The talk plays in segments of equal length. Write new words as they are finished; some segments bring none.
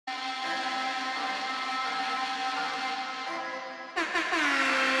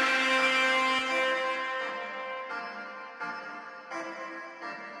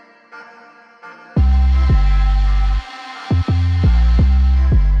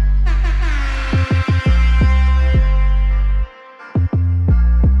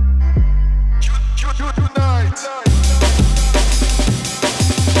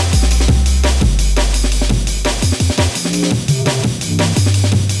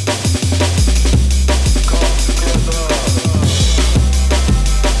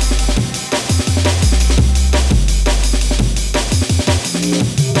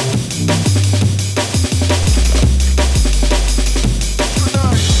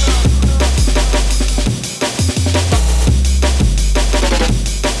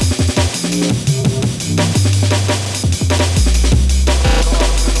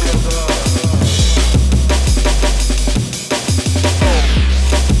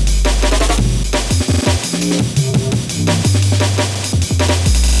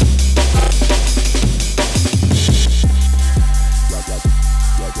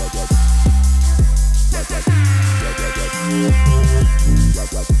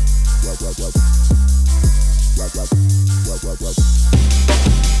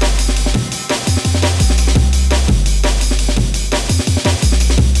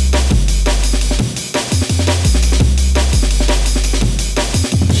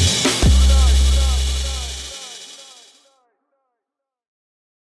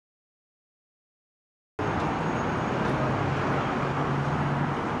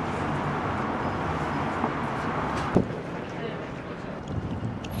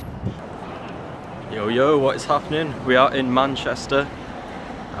Yo, what is happening? We are in Manchester,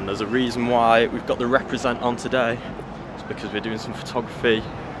 and there's a reason why we've got the represent on today. It's because we're doing some photography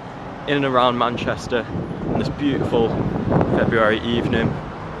in and around Manchester on this beautiful February evening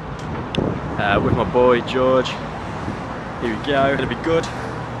with my boy George. Here we go, it's gonna be good,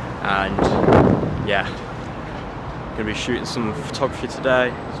 and yeah, gonna be shooting some photography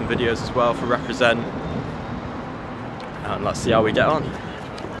today, some videos as well for represent, and let's see how we get on.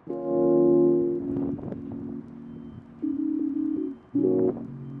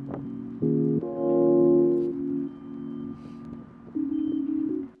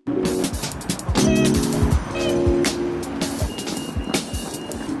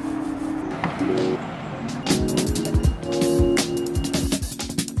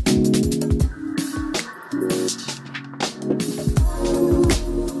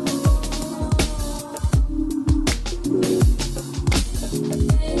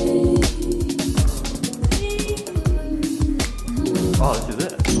 Oh, this is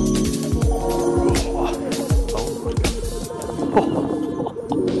it.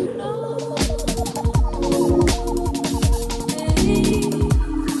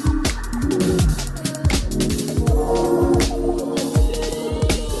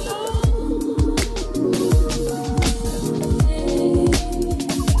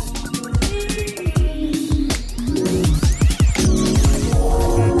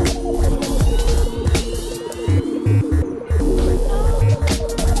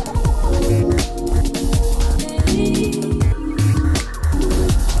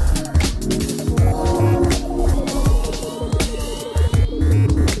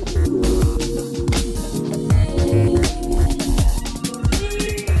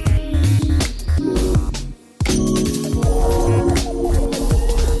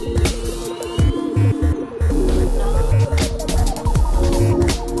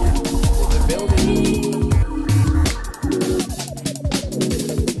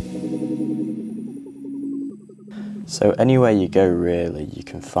 So anywhere you go really, you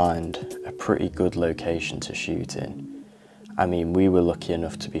can find a pretty good location to shoot in. I mean, we were lucky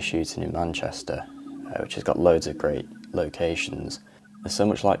enough to be shooting in Manchester, which has got loads of great locations. There's so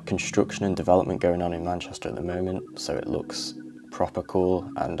much like construction and development going on in Manchester at the moment, so it looks proper cool,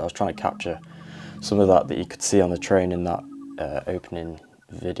 and I was trying to capture some of that you could see on the train in that opening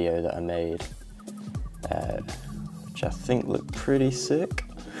video that I made, which I think looked pretty sick.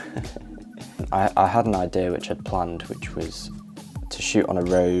 I had an idea which I'd planned, which was to shoot on a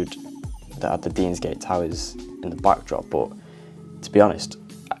road that had the Deansgate Towers in the backdrop, but to be honest,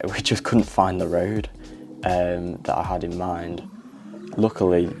 we just couldn't find the road that I had in mind.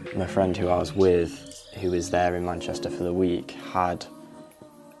 Luckily, my friend who I was with, who was there in Manchester for the week, had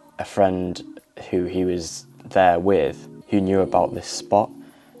a friend who he was there with who knew about this spot.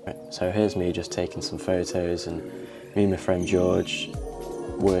 So here's me just taking some photos, and me and my friend George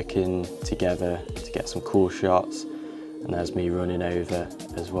working together to get some cool shots, and there's me running over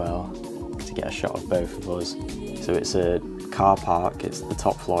as well to get a shot of both of us. So it's a car park, it's the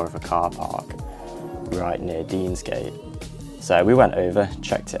top floor of a car park right near Deansgate. So we went over,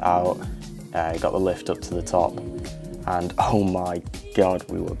 checked it out, got the lift up to the top, and oh my god,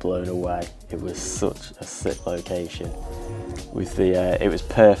 we were blown away. It was such a sick location. With the, it was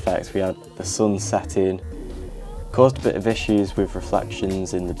perfect. We had the sun setting. Caused a bit of issues with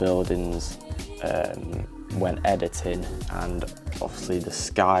reflections in the buildings when editing, and obviously the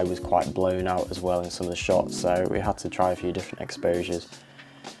sky was quite blown out as well in some of the shots, so we had to try a few different exposures.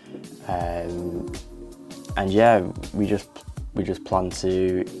 And yeah, we just planned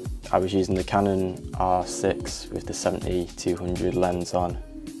to. I was using the Canon R6 with the 70-200 lens on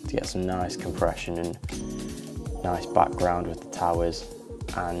to get some nice compression and nice background with the towers,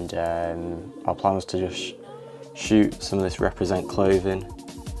 and our plan was to just shoot some of this represent clothing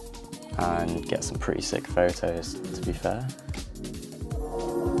and get some pretty sick photos, to be fair.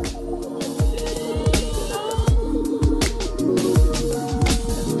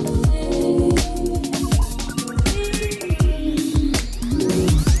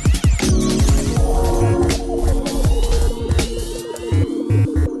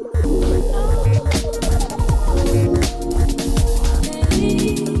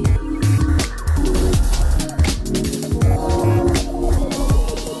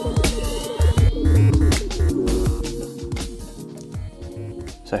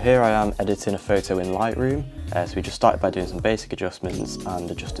 here I am editing a photo in Lightroom. So we just started by doing some basic adjustments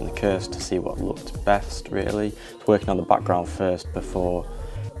and adjusting the curves to see what looked best really. So working on the background first before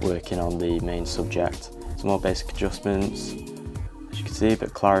working on the main subject. Some more basic adjustments, as you can see, a bit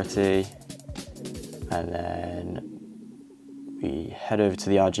of clarity, and then we head over to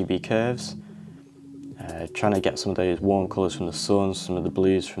the RGB curves, trying to get some of those warm colours from the sun, some of the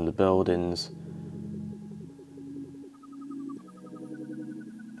blues from the buildings.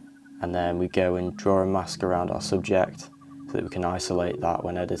 And then we go and draw a mask around our subject so that we can isolate that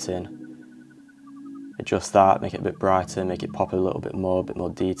when editing. Adjust that, make it a bit brighter, make it pop a little bit more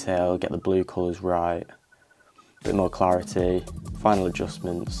detail, get the blue colours right, a bit more clarity, final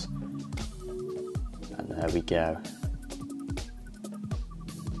adjustments, and there we go.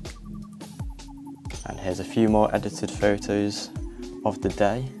 And here's a few more edited photos of the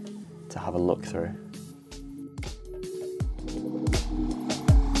day to have a look through.